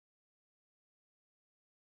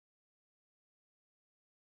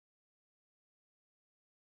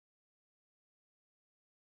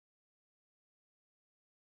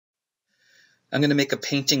I'm going to make a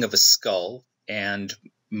painting of a skull and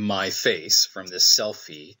my face from this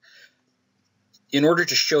selfie in order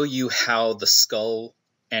to show you how the skull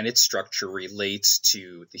and its structure relates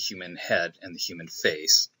to the human head and the human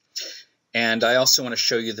face. And I also want to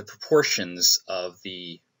show you the proportions of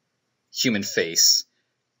the human face.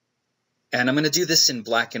 And I'm going to do this in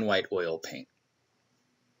black and white oil paint.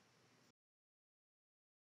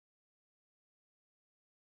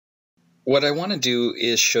 What I want to do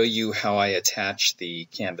is show you how I attach the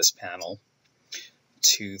canvas panel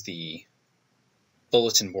to the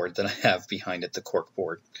bulletin board that I have behind it, the cork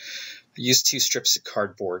board. I use 2 strips of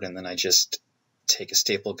cardboard, and then I just take a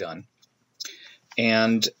staple gun.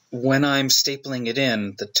 And when I'm stapling it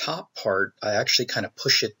in, the top part, I actually kind of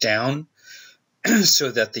push it down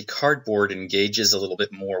so that the cardboard engages a little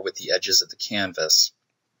bit more with the edges of the canvas.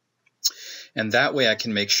 And that way I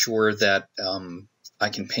can make sure that I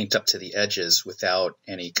can paint up to the edges without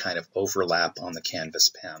any kind of overlap on the canvas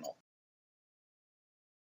panel.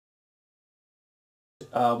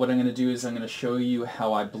 What I'm going to do is I'm going to show you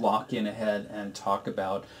how I block in ahead and talk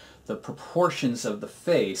about the proportions of the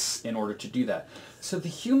face in order to do that. So the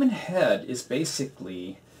human head is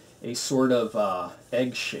basically a sort of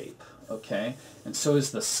egg shape, okay? And so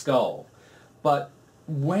is the skull. But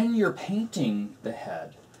when you're painting the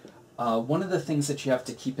head, one of the things that you have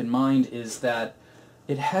to keep in mind is that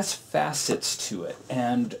it has facets to it.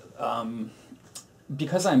 And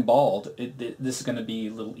because I'm bald, this is going to be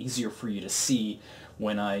a little easier for you to see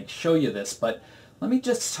when I show you this, but let me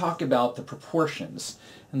just talk about the proportions.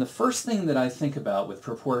 And the first thing that I think about with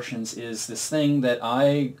proportions is this thing that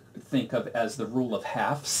I think of as the rule of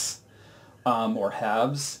halves, or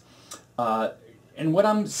halves. And what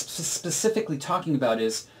I'm specifically talking about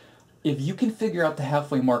is if you can figure out the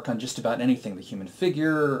halfway mark on just about anything, the human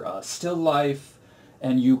figure, still life,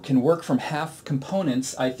 and you can work from half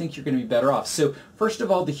components, I think you're going to be better off. So first of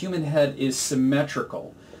all, the human head is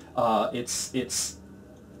symmetrical. It's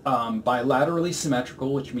bilaterally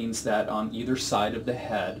symmetrical, which means that on either side of the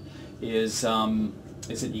head is an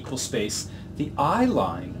equal space. The eye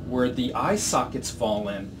line, where the eye sockets fall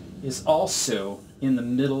in, is also in the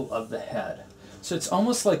middle of the head. So it's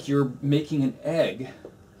almost like you're making an egg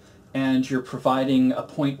and you're providing a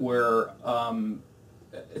point where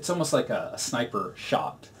it's almost like a sniper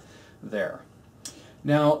shot there.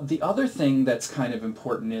 Now, the other thing that's kind of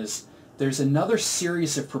important is there's another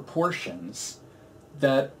series of proportions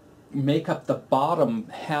that make up the bottom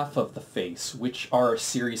half of the face, which are a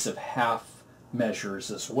series of half measures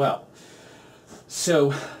as well.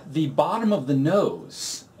 So the bottom of the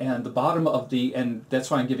nose and the bottom of the, and that's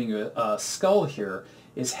why I'm giving you a skull here,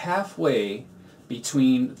 is halfway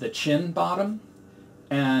between the chin bottom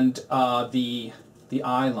and the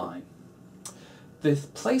eye line. The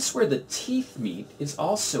place where the teeth meet is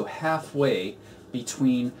also halfway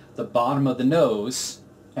between the bottom of the nose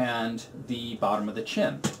and the bottom of the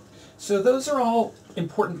chin. So those are all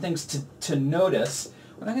important things to notice.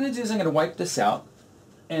 What I'm going to do is I'm going to wipe this out,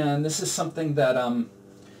 and this is something that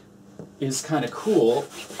is kind of cool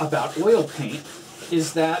about oil paint,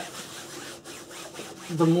 is that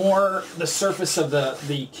the more the surface of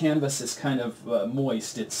the canvas is kind of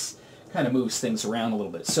moist, it's kind of moves things around a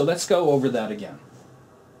little bit. So let's go over that again.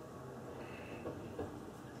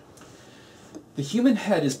 The human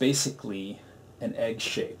head is basically an egg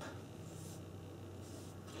shape.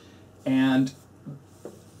 And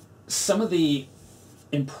some of the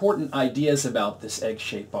important ideas about this egg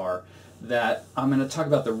shape are that I'm going to talk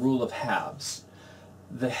about the rule of halves.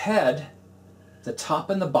 The head, the top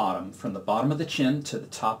and the bottom, from the bottom of the chin to the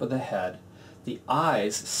top of the head, the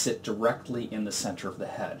eyes sit directly in the center of the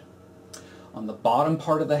head. On the bottom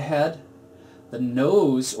part of the head, the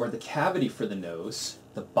nose, or the cavity for the nose,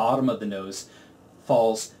 the bottom of the nose,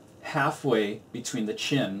 falls halfway between the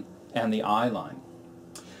chin and the eye line.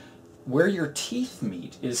 Where your teeth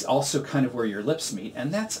meet is also kind of where your lips meet,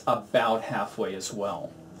 and that's about halfway as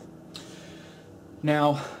well.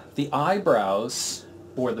 Now, the eyebrows,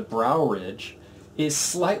 or the brow ridge, is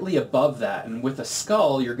slightly above that, and with a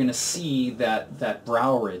skull you're going to see that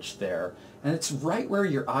brow ridge there, and it's right where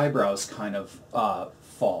your eyebrows kind of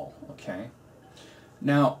fall, okay?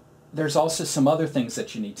 Now, there's also some other things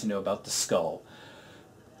that you need to know about the skull.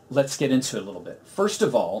 Let's get into it a little bit. First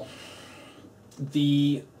of all,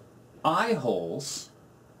 the eye holes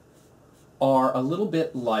are a little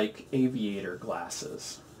bit like aviator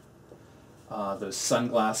glasses. Those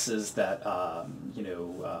sunglasses that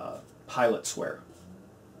pilots wear.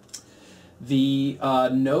 The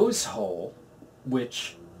nose hole,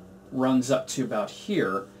 which runs up to about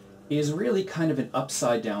here, is really kind of an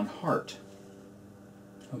upside down heart.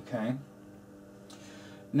 Okay?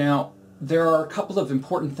 Now, there are a couple of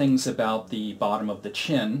important things about the bottom of the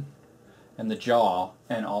chin and the jaw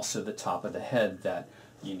and also the top of the head that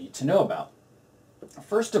you need to know about.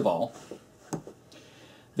 First of all,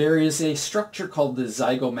 there is a structure called the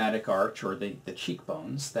zygomatic arch, or the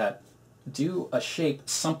cheekbones, that do a shape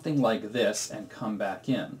something like this and come back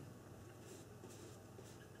in.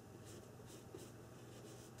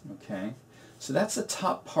 Okay, so that's the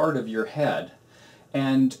top part of your head,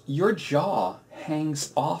 and your jaw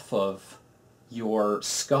hangs off of your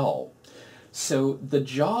skull. So the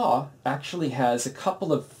jaw actually has a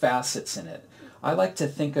couple of facets in it. I like to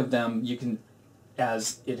think of them,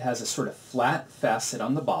 as it has a sort of flat facet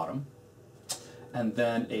on the bottom, and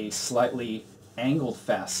then a slightly angled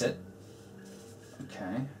facet,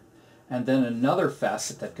 okay, and then another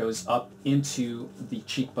facet that goes up into the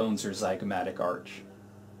cheekbones or zygomatic arch.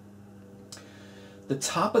 The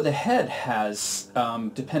top of the head has,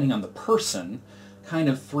 depending on the person, kind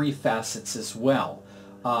of three facets as well.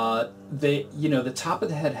 The top of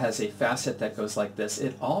the head has a facet that goes like this.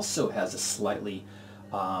 It also has a slightly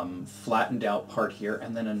flattened out part here,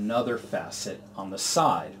 and then another facet on the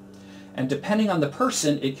side. And depending on the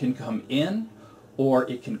person, it can come in or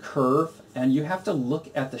it can curve, and you have to look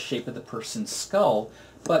at the shape of the person's skull,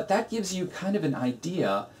 but that gives you kind of an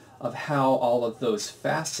idea of how all of those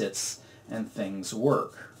facets and things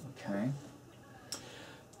work. Okay.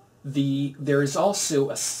 There is also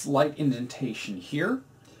a slight indentation here,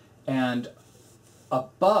 and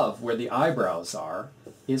above where the eyebrows are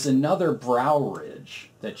is another brow ridge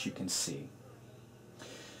that you can see.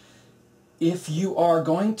 If you are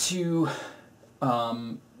going to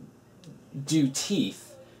do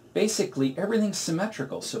teeth, basically everything's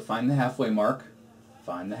symmetrical. So find the halfway mark,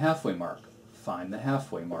 find the halfway mark, find the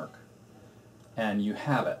halfway mark, and you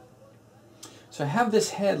have it. So I have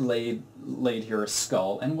this head laid here, a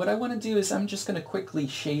skull, and what I want to do is I'm just going to quickly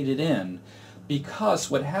shade it in, because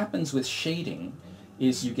what happens with shading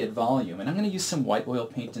is you get volume. And I'm going to use some white oil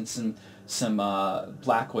paint and some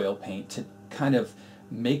black oil paint to kind of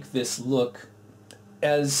make this look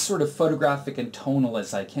as sort of photographic and tonal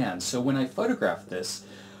as I can. So when I photographed this,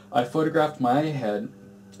 I photographed my head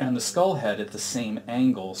and the skull head at the same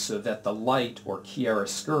angle so that the light, or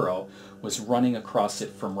chiaroscuro, was running across it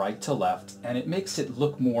from right to left, and it makes it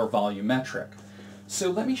look more volumetric. So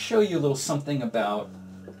let me show you a little something about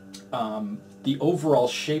the overall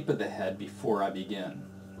shape of the head before I begin.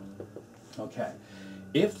 Okay,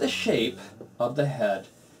 if the shape of the head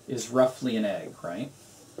is roughly an egg, right?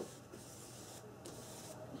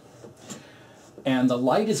 And the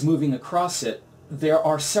light is moving across it, there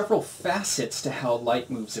are several facets to how light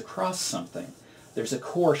moves across something. There's a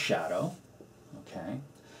core shadow, okay?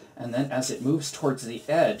 And then as it moves towards the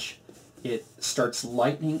edge, it starts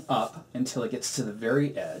lightening up until it gets to the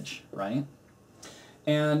very edge, right?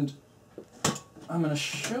 And I'm going to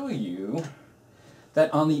show you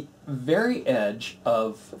that on the very edge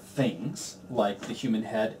of things, like the human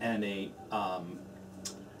head and a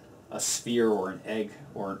sphere or an egg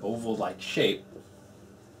or an oval-like shape,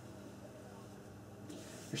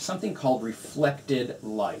 there's something called reflected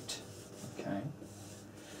light, okay?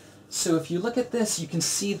 So if you look at this, you can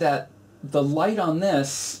see that the light on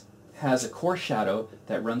this has a core shadow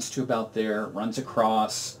that runs to about there, runs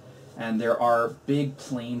across, and there are big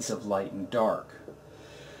planes of light and dark.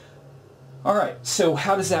 All right, so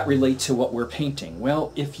how does that relate to what we're painting?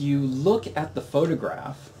 Well, if you look at the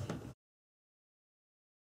photograph,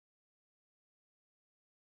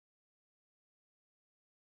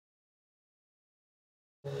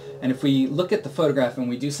 and if we look at the photograph and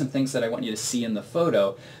we do some things that I want you to see in the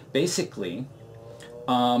photo, basically,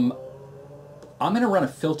 I'm going to run a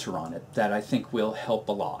filter on it that I think will help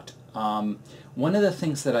a lot. One of the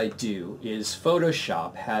things that I do is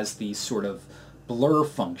Photoshop has these sort of blur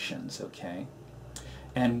functions, okay?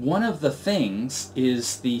 And one of the things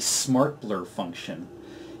is the Smart Blur function.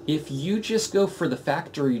 If you just go for the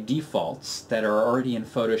factory defaults that are already in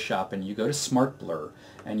Photoshop and you go to Smart Blur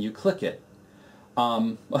and you click it,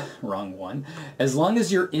 wrong one. As long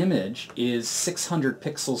as your image is 600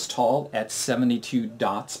 pixels tall at 72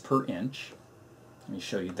 dots per inch, let me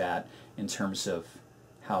show you that in terms of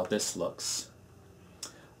how this looks.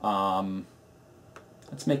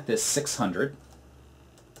 Let's make this 600.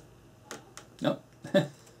 Nope.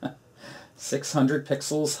 600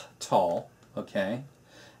 pixels tall, okay,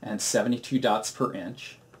 and 72 dots per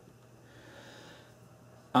inch.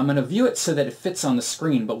 I'm going to view it so that it fits on the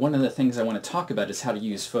screen, but one of the things I want to talk about is how to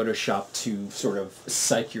use Photoshop to sort of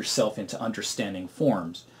psych yourself into understanding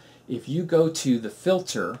forms. If you go to the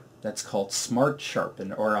filter that's called Smart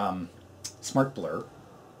Sharpen, or Smart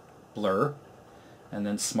Blur, and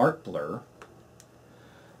then Smart Blur,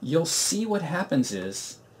 you'll see what happens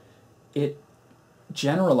is it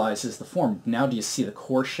generalizes the form. Now do you see the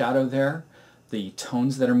core shadow there? The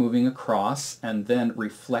tones that are moving across, and then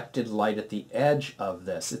reflected light at the edge of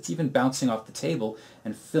this. It's even bouncing off the table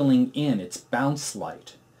and filling in its bounce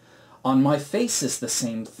light. On my face is the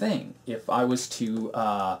same thing. If I was to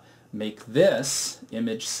make this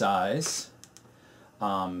image size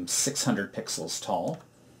 600 pixels tall,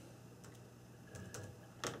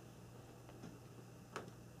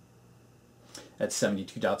 at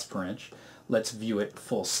 72 dots per inch, let's view it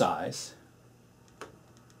full size,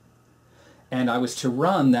 and I was to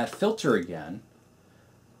run that filter again,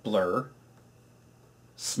 blur,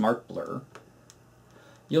 smart blur,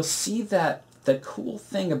 you'll see that the cool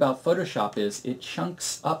thing about Photoshop is it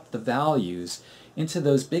chunks up the values into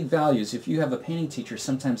those big values. If you have a painting teacher,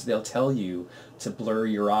 sometimes they'll tell you to blur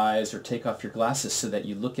your eyes or take off your glasses so that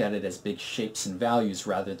you look at it as big shapes and values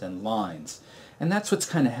rather than lines. And that's what's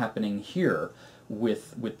kind of happening here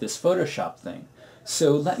with this Photoshop thing.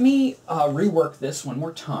 So let me rework this one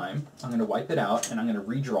more time. I'm going to wipe it out and I'm going to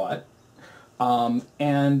redraw it.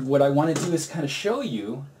 And what I want to do is kind of show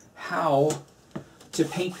you how to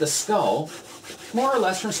paint the skull more or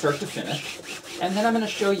less from start to finish. And then I'm going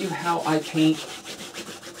to show you how I paint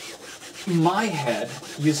my head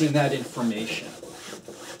using that information.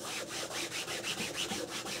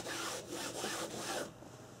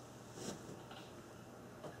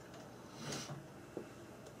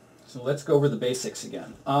 So let's go over the basics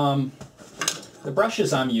again. The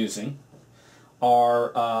brushes I'm using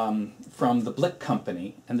are from the Blick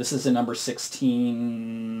Company, and this is a number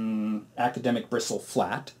 16 academic bristle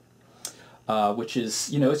flat, which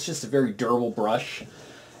is, it's just a very durable brush.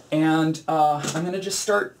 And I'm going to just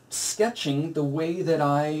start sketching the way that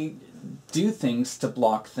I do things to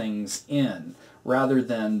block things in, rather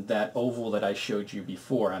than that oval that I showed you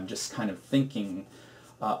before. I'm just kind of thinking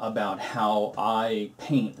about how I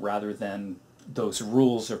paint rather than those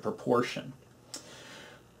rules of proportion.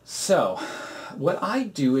 So what I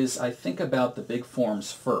do is I think about the big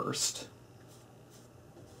forms first,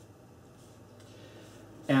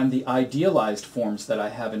 and the idealized forms that I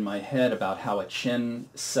have in my head about how a chin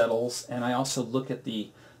settles, and I also look at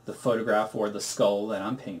the photograph or the skull that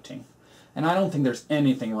I'm painting. And I don't think there's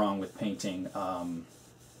anything wrong with painting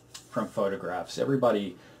from photographs.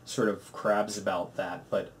 Everybody sort of crabs about that,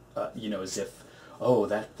 but as if, oh,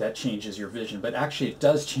 that changes your vision. But actually it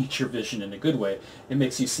does change your vision in a good way. It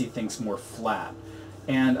makes you see things more flat.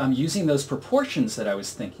 And I'm using those proportions that I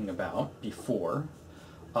was thinking about before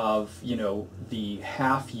of, the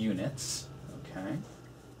half units, okay?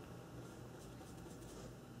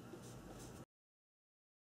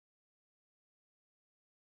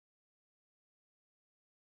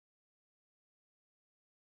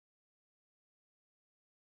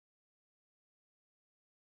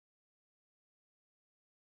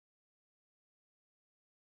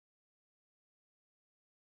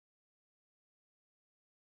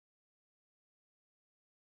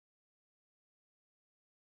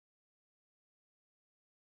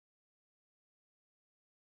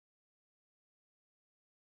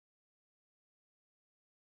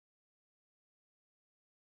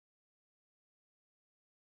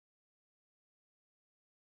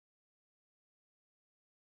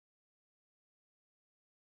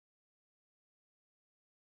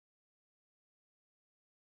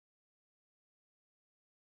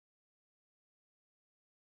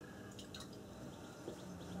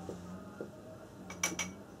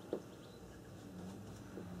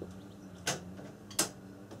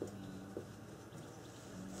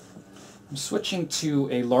 I'm switching to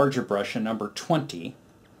a larger brush, a number 20,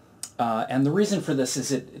 and the reason for this is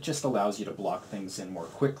it just allows you to block things in more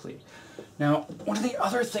quickly. Now, one of the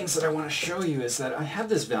other things that I want to show you is that I have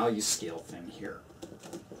this value scale thing here.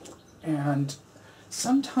 And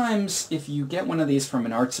sometimes if you get one of these from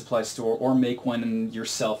an art supply store or make one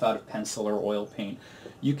yourself out of pencil or oil paint,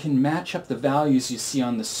 you can match up the values you see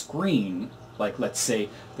on the screen. Like, let's say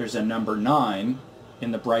there's a number 9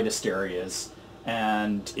 in the brightest areas,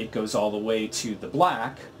 and it goes all the way to the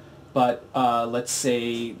black, but let's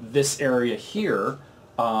say this area here,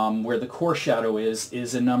 where the core shadow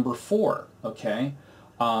is a number 4, okay?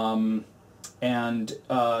 And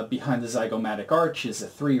behind the zygomatic arch is a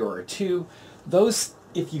 3 or a 2. Those,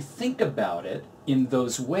 if you think about it in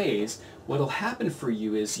those ways, what'll happen for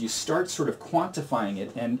you is you start sort of quantifying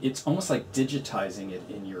it, and it's almost like digitizing it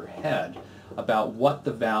in your head about what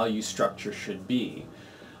the value structure should be.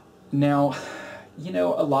 Now,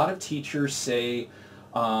 a lot of teachers say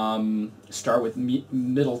start with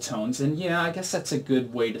middle tones, and yeah, I guess that's a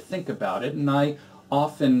good way to think about it, and I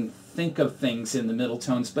often think of things in the middle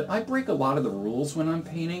tones, but I break a lot of the rules when I'm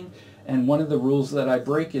painting, and one of the rules that I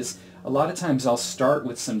break is a lot of times I'll start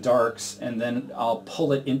with some darks and then I'll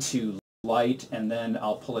pull it into light and then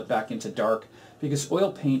I'll pull it back into dark, because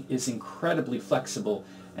oil paint is incredibly flexible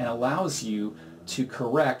and allows you to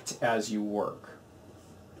correct as you work.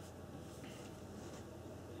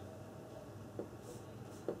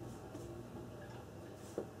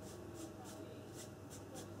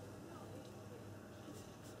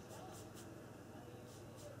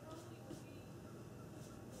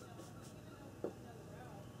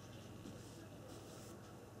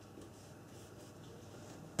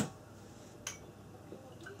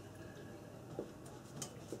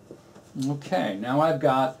 Okay, now I've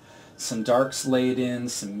got some darks laid in,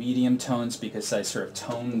 some medium tones, because I sort of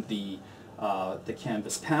toned the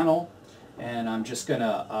canvas panel, and I'm just going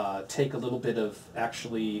to take a little bit of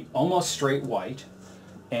actually almost straight white,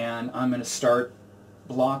 and I'm going to start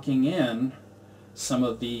blocking in some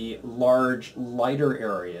of the large lighter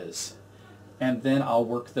areas, and then I'll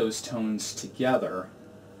work those tones together.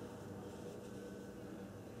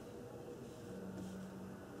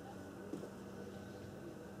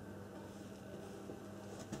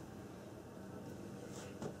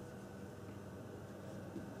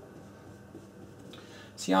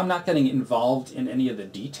 See, I'm not getting involved in any of the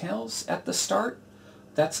details at the start.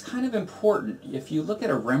 That's kind of important. If you look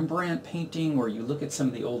at a Rembrandt painting or you look at some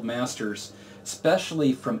of the old masters,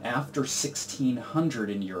 especially from after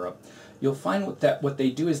 1600 in Europe, you'll find that what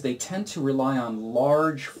they do is they tend to rely on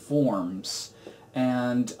large forms,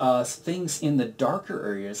 and things in the darker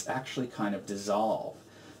areas actually kind of dissolve.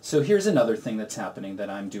 So here's another thing that's happening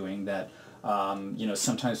that I'm doing that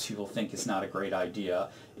sometimes people think is not a great idea,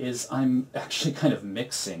 is I'm actually kind of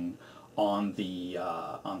mixing on the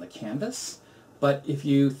canvas. But if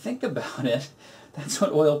you think about it, that's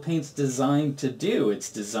what oil paint's designed to do. It's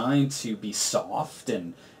designed to be soft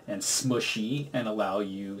and smushy and allow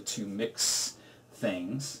you to mix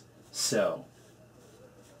things. So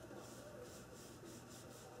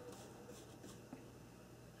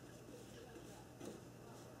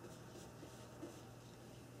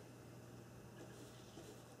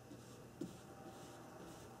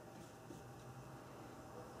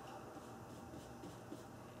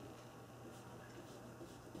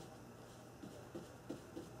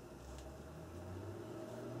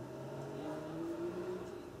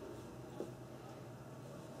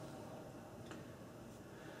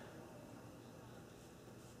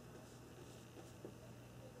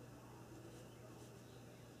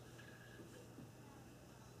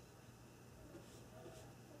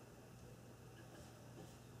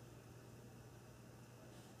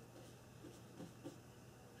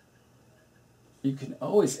you can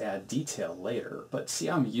always add detail later, but see,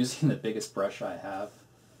 I'm using the biggest brush I have.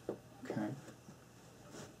 Okay.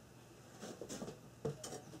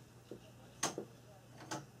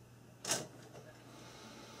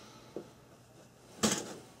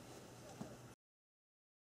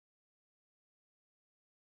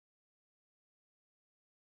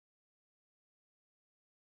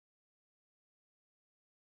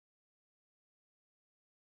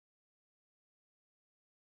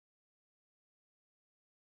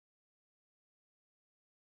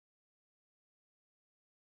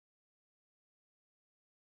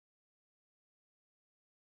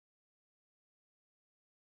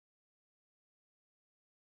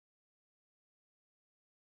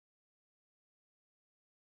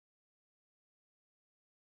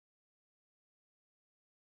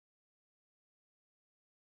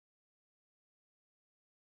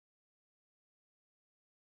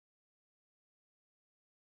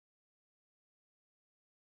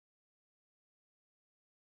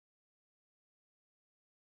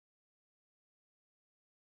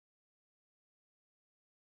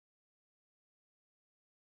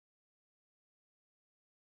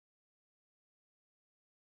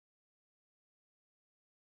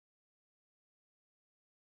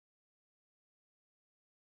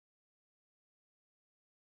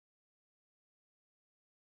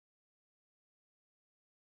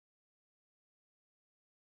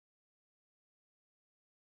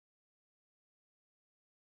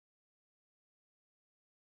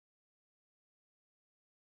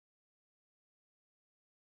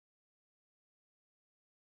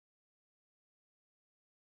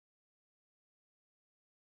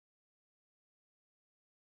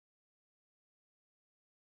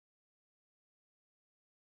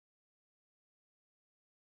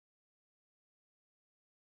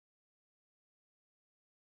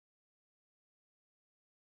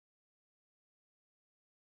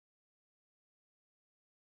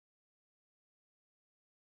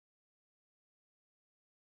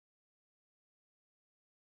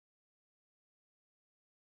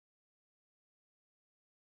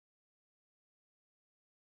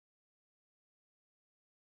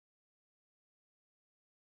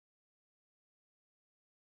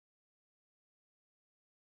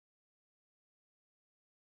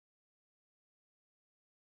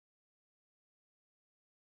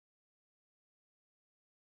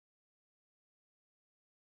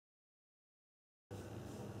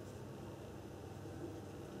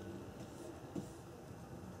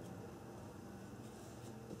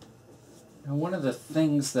 Now, one of the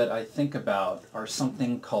things that I think about are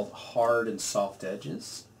something called hard and soft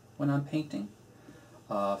edges when I'm painting.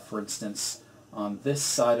 For instance, on this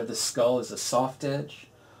side of the skull is a soft edge.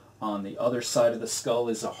 On the other side of the skull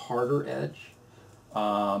is a harder edge.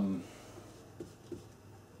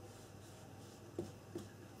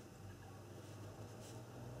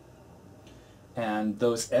 And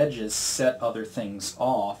those edges set other things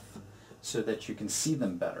off so that you can see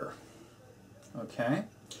them better. Okay?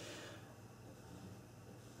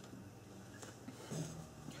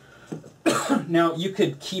 Now, you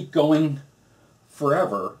could keep going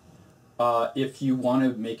forever. If you want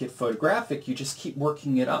to make it photographic, you just keep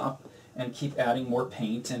working it up and keep adding more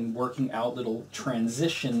paint and working out little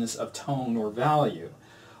transitions of tone or value.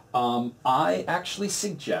 I actually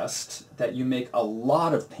suggest that you make a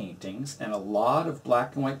lot of paintings and a lot of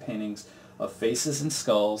black and white paintings of faces and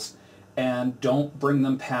skulls, and don't bring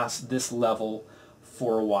them past this level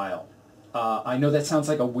for a while. I know that sounds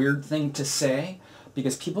like a weird thing to say,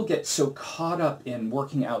 because people get so caught up in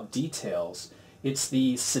working out details. It's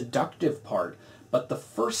the seductive part, but the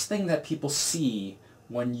first thing that people see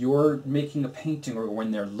when you're making a painting or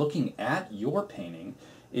when they're looking at your painting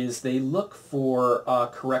is they look for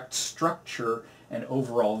correct structure and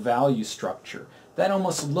overall value structure. That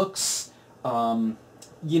almost looks,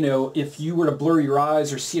 you know, if you were to blur your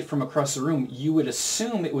eyes or see it from across the room, you would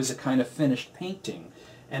assume it was a kind of finished painting.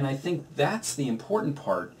 And I think that's the important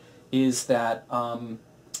part, is that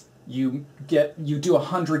you do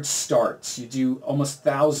 100 starts, you do almost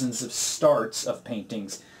thousands of starts of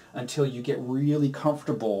paintings until you get really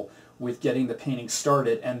comfortable with getting the painting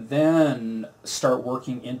started, and then start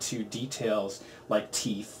working into details like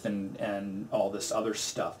teeth and all this other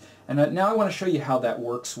stuff. And now I want to show you how that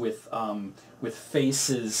works with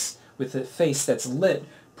faces, with a face that's lit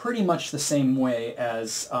pretty much the same way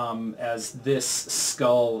as this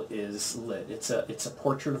skull is lit. It's a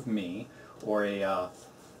portrait of me, or a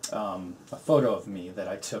photo of me that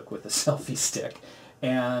I took with a selfie stick.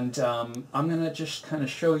 And I'm going to just kind of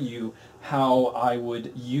show you how I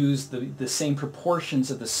would use the same proportions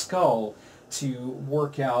of the skull to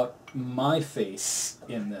work out my face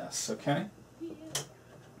in this, okay?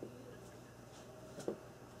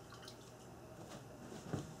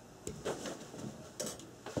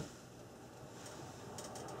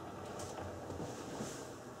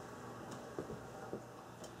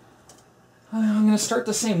 I'm going to start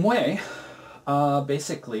the same way.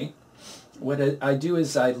 Basically, what I do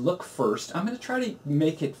is I look first. I'm going to try to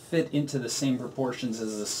make it fit into the same proportions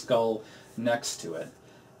as the skull next to it.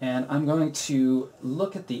 And I'm going to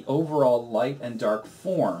look at the overall light and dark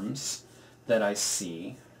forms that I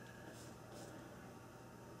see.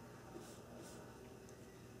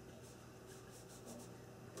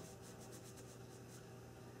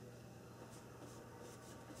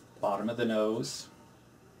 Bottom of the nose,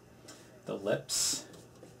 the lips,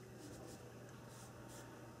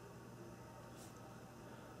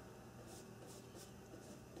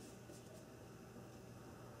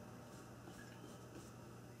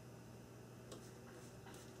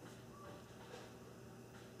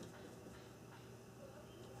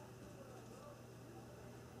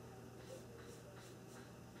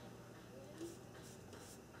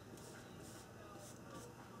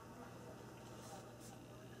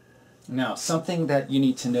 now, something that you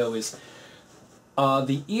need to know is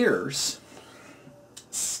the ears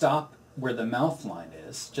stop where the mouth line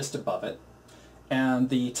is, just above it, and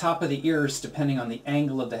the top of the ears, depending on the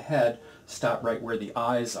angle of the head, stop right where the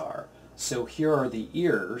eyes are. So here are the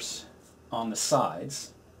ears on the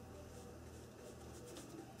sides.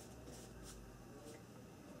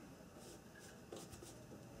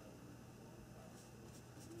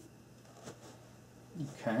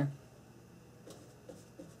 Okay.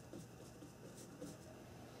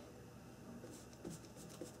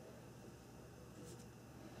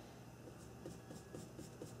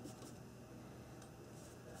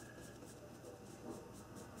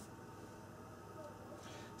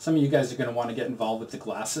 Some of you guys are going to want to get involved with the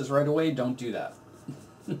glasses right away. Don't do that.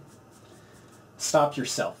 Stop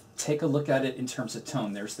yourself. Take a look at it in terms of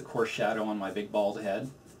tone. There's the coarse shadow on my big bald head.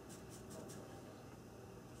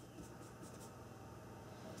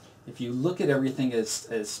 If you look at everything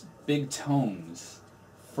as big tones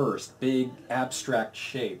first, big abstract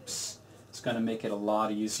shapes, it's going to make it a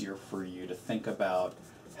lot easier for you to think about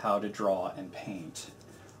how to draw and paint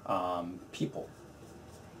people.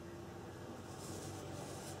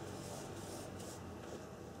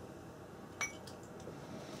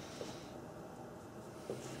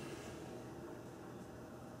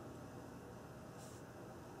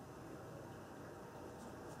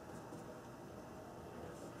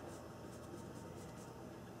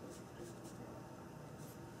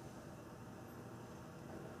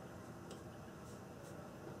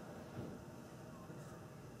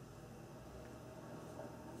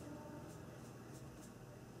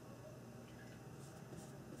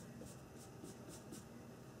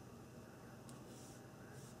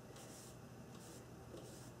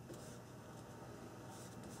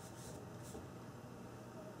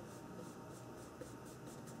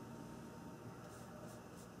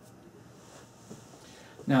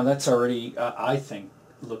 Now that's already, I think,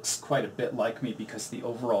 looks quite a bit like me because the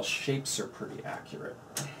overall shapes are pretty accurate.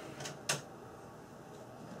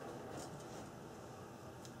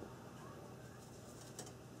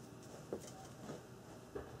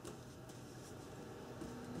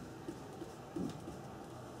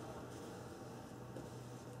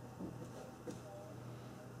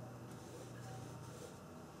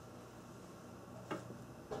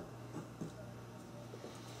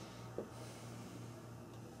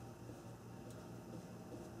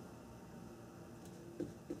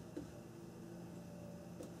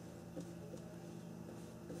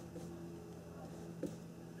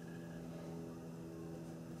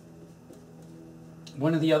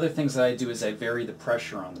 One of the other things that I do is I vary the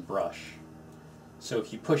pressure on the brush. So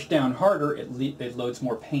if you push down harder, it loads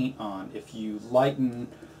more paint on. If you lighten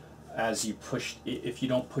as you push, if you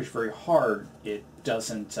don't push very hard, it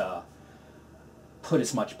doesn't put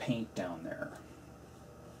as much paint down there.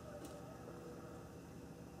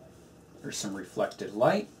 There's some reflected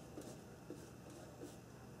light.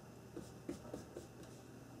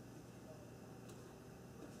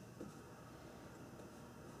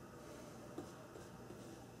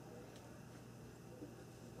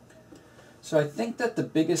 So I think that the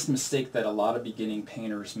biggest mistake that a lot of beginning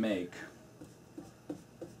painters make,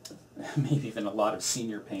 maybe even a lot of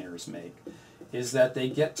senior painters make, is that they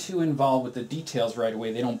get too involved with the details right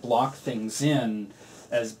away. They don't block things in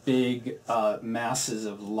as big masses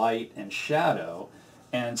of light and shadow,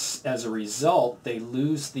 and as a result they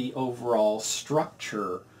lose the overall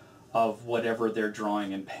structure of whatever they're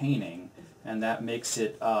drawing and painting, and that makes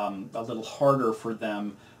it a little harder for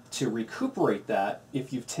them to recuperate that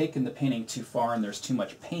if you've taken the painting too far and there's too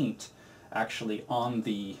much paint actually on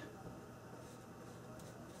the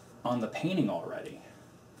painting already.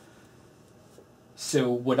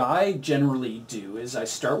 So what I generally do is I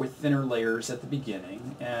start with thinner layers at the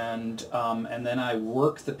beginning, and then I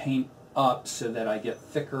work the paint up so that I get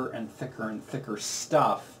thicker and thicker and thicker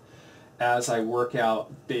stuff as I work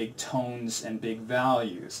out big tones and big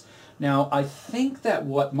values. Now, I think that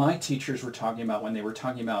what my teachers were talking about when they were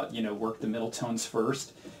talking about, work the middle tones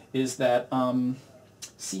first, is that,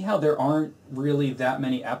 see how there aren't really that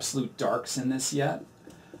many absolute darks in this yet?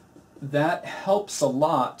 That helps a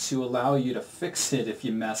lot to allow you to fix it if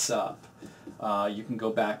you mess up. You can go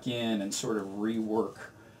back in and sort of rework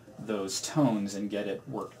those tones and get it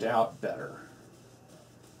worked out better.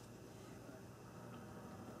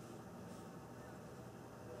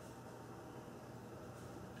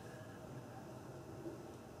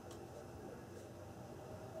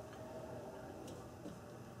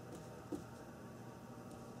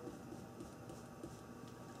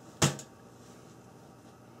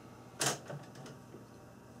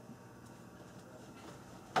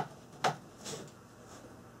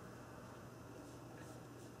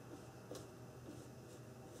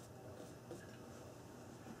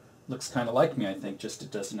 Looks kind of like me, I think, just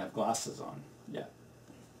it doesn't have glasses on yet.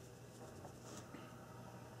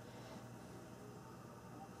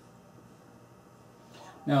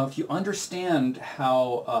 Now, if you understand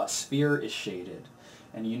how a sphere is shaded,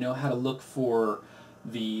 and you know how to look for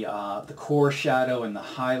the core shadow and the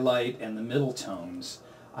highlight and the middle tones,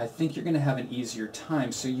 I think you're going to have an easier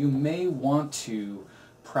time. So you may want to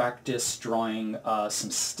practice drawing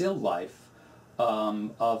some still life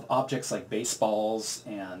of objects like baseballs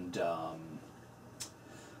and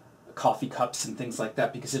coffee cups and things like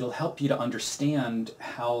that, because it'll help you to understand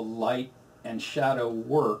how light and shadow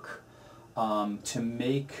work to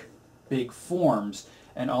make big forms,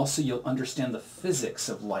 and also you'll understand the physics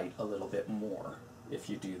of light a little bit more if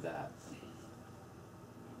you do that.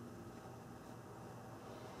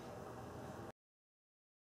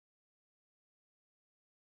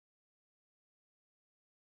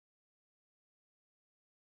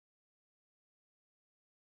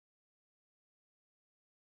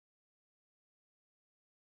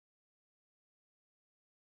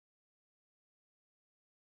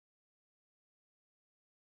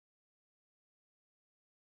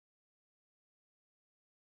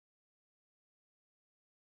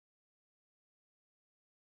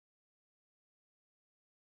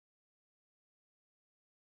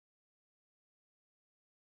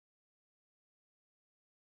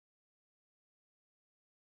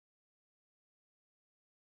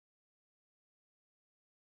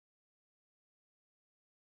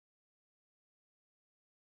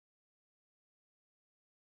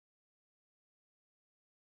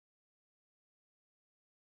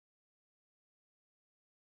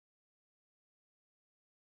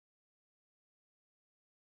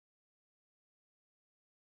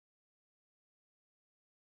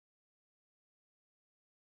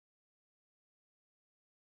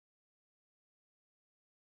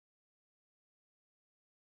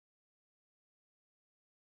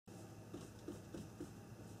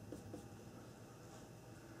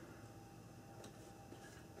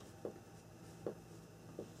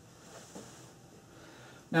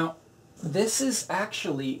 Now, this is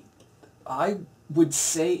actually, I would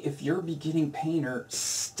say if you're a beginning painter,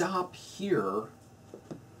 stop here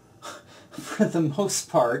for the most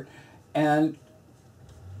part and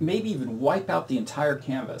maybe even wipe out the entire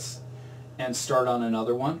canvas and start on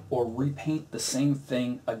another one or repaint the same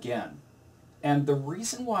thing again. And the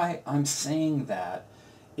reason why I'm saying that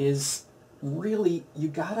is really you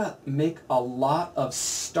gotta make a lot of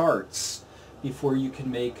starts before you can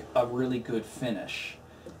make a really good finish.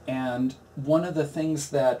 And one of the things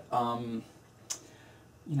that,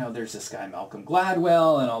 you know, there's this guy Malcolm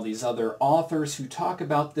Gladwell and all these other authors who talk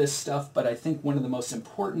about this stuff, but I think one of the most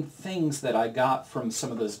important things that I got from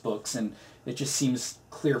some of those books, and it just seems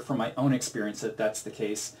clear from my own experience that that's the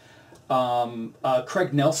case,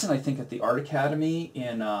 Craig Nelson, I think at the Art Academy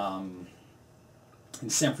in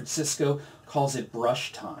San Francisco, calls it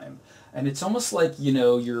brush time. And it's almost like, you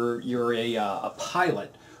know, you're a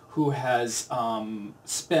pilot who has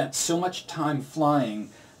spent so much time flying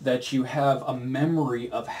that you have a memory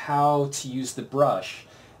of how to use the brush.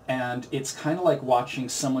 And it's kind of like watching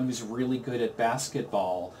someone who's really good at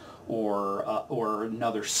basketball or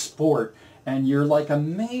another sport, and you're like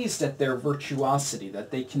amazed at their virtuosity, that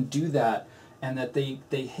they can do that and that they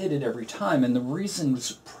hit it every time. And the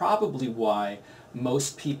reasons probably why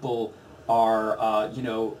most people are, you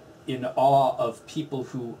know, in awe of people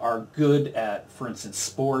who are good at, for instance,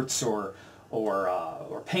 sports or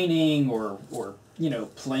painting or you know,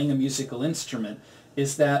 playing a musical instrument,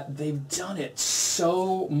 is that they've done it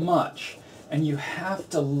so much, and you have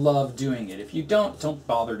to love doing it. If you don't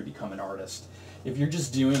bother to become an artist. If you're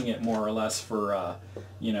just doing it more or less for,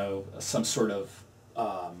 you know, some sort of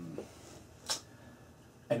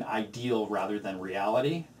an ideal rather than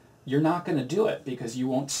reality, you're not going to do it because you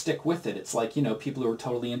won't stick with it. It's like, you know, people who are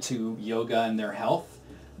totally into yoga and their health,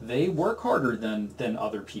 they work harder than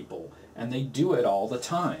other people, and they do it all the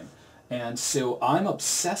time. And so I'm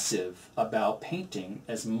obsessive about painting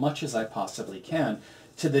as much as I possibly can,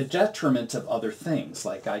 to the detriment of other things.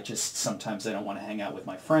 Like sometimes I don't want to hang out with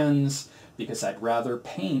my friends because I'd rather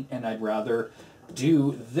paint and I'd rather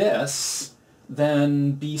do this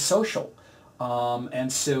than be social.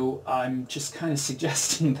 And so I'm just kind of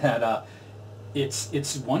suggesting that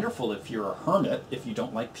it's wonderful if you're a hermit, if you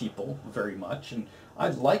don't like people very much. And I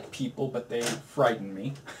like people, but they frighten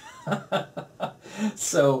me.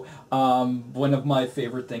 So one of my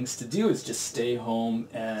favorite things to do is just stay home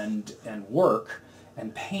and work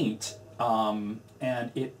and paint.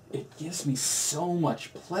 And it gives me so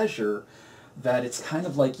much pleasure that it's kind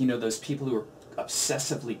of like, you know, those people who are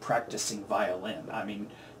obsessively practicing violin. I mean,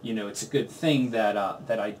 you know, it's a good thing that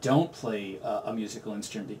I don't play a musical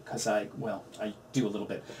instrument because I do a little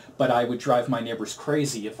bit, but I would drive my neighbors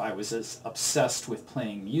crazy if I was as obsessed with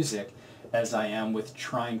playing music as I am with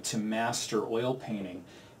trying to master oil painting.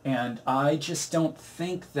 And I just don't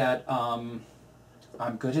think that I'm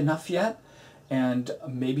good enough yet. And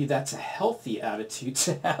maybe that's a healthy attitude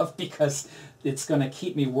to have, because it's going to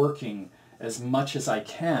keep me working as much as I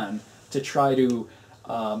can to try to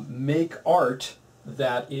make art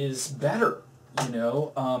that is better. You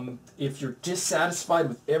know, if you're dissatisfied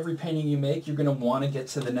with every painting you make, you're going to want to get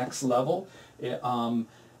to the next level.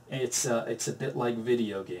 It's a bit like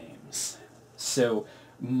video games. So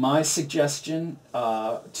my suggestion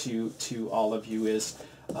to all of you is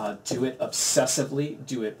do it obsessively,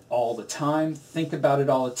 do it all the time, think about it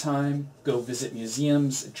all the time, go visit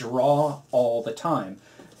museums, draw all the time.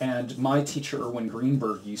 And my teacher, Erwin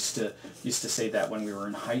Greenberg, used to say that when we were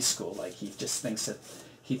in high school. Like, he just thinks that,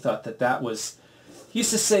 he thought that was, he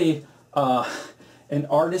used to say, an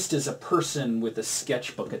artist is a person with a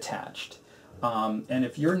sketchbook attached. And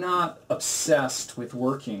if you're not obsessed with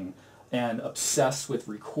working and obsessed with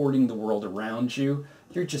recording the world around you,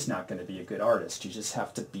 you're just not going to be a good artist. You just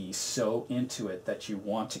have to be so into it that you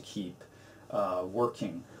want to keep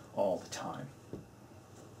working all the time.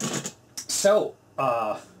 So,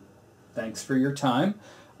 thanks for your time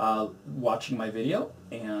watching my video,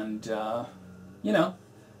 and you know,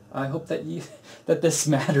 I hope that that this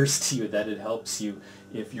matters to you, that it helps you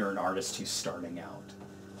if you're an artist who's starting out.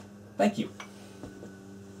 Thank you.